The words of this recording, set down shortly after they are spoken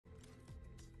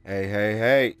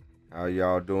Hey, how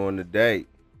y'all doing today?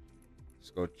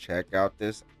 Let's go check out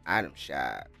this item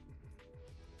shop.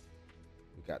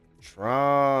 We got the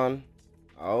Tron.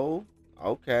 Oh,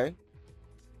 okay.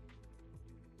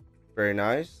 Very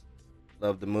nice.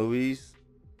 Love the movies.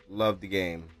 Love the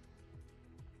game.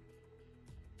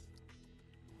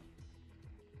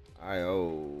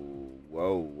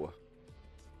 Whoa.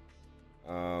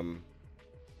 Um,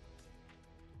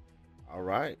 all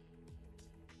right.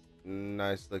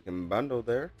 Nice looking bundle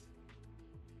there.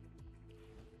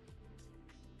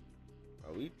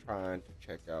 Are we trying to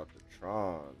check out the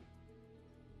Tron?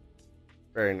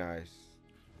 Very nice.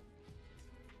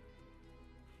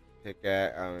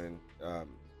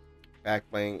 Back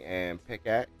bling and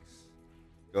pickaxe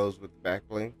goes with the back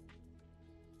bling.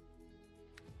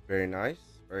 Very nice,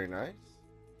 very nice.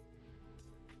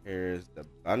 Here's the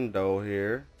bundle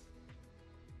here.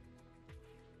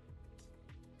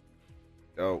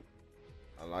 Dope.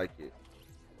 I like it.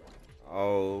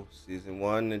 Oh, season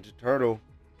 1 Ninja Turtle.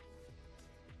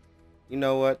 You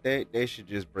know what? They should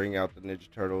just bring out the Ninja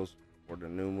Turtles for the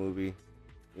new movie.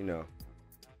 You know,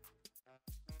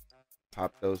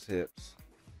 pop those hips.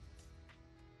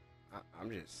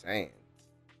 I'm just saying.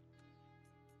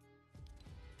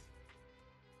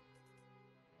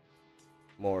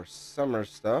 More summer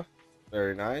stuff.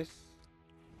 Very nice.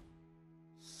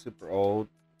 Super old.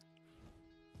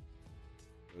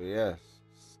 But yes,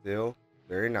 still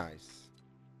very nice.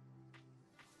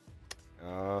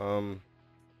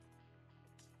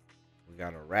 We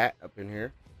got a rat up in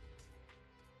here.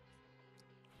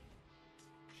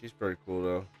 She's pretty cool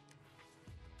though.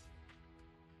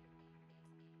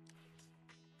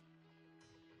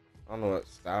 I don't know what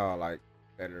style I like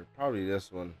better. Probably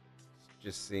this one.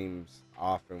 Just seems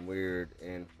off and weird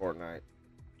in Fortnite.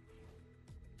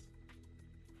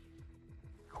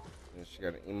 And she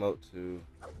got an emote to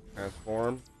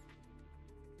transform.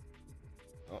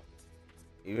 Oh,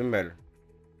 even better.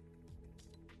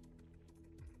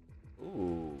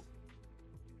 Ooh,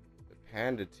 the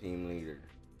panda team leader.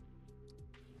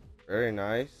 Very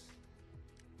nice.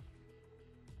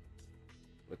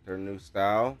 With her new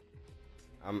style.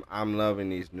 I'm loving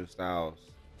these new styles.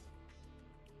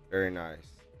 Very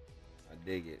nice. I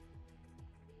dig it.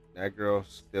 That girl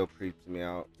still creeps me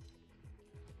out.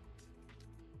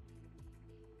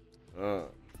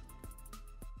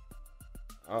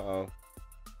 Uh-oh.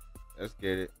 Let's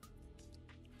get it.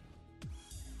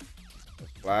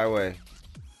 Let's fly away.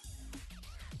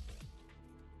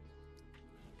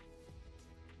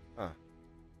 Huh.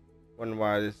 Wonder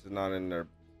why this is not in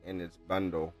its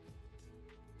bundle.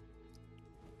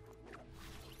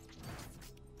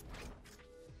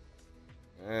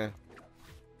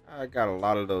 I got a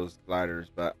lot of those gliders,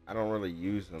 but I don't really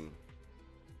use them.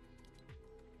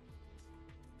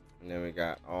 And then we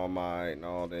got All Might and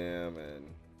all them, and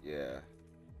yeah.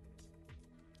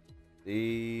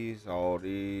 All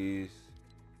these.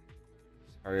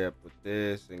 Let's hurry up with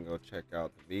this and go check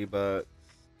out the V-Bucks.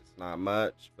 It's not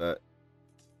much, but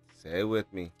say it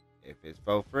with me. If it's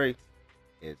for free,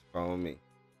 it's for me.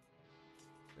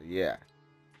 So yeah.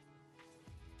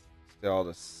 Still all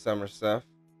the summer stuff.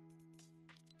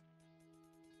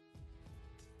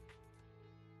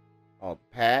 All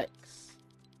the packs.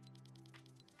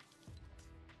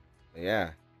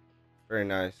 Yeah. Very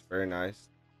nice, very nice.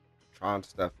 Tron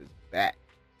stuff is back.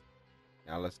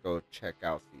 Now let's go check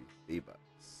out these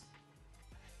V-Bucks.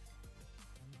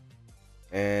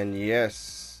 And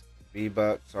yes,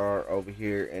 V-Bucks are over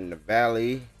here in the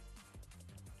valley.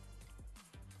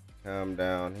 Come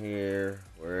down here.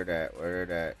 Where it at?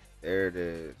 There it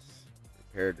is.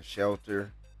 Prepare the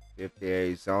shelter.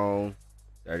 58 zone.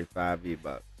 35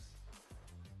 V-Bucks.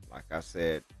 Like I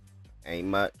said, ain't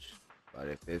much, but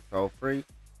if it's for free,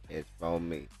 it's for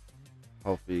me.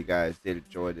 Hopefully you guys did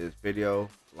enjoy this video.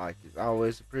 Like is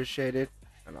always appreciated,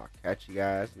 and I'll catch you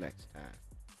guys next time.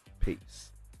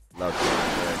 Peace. Love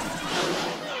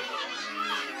you.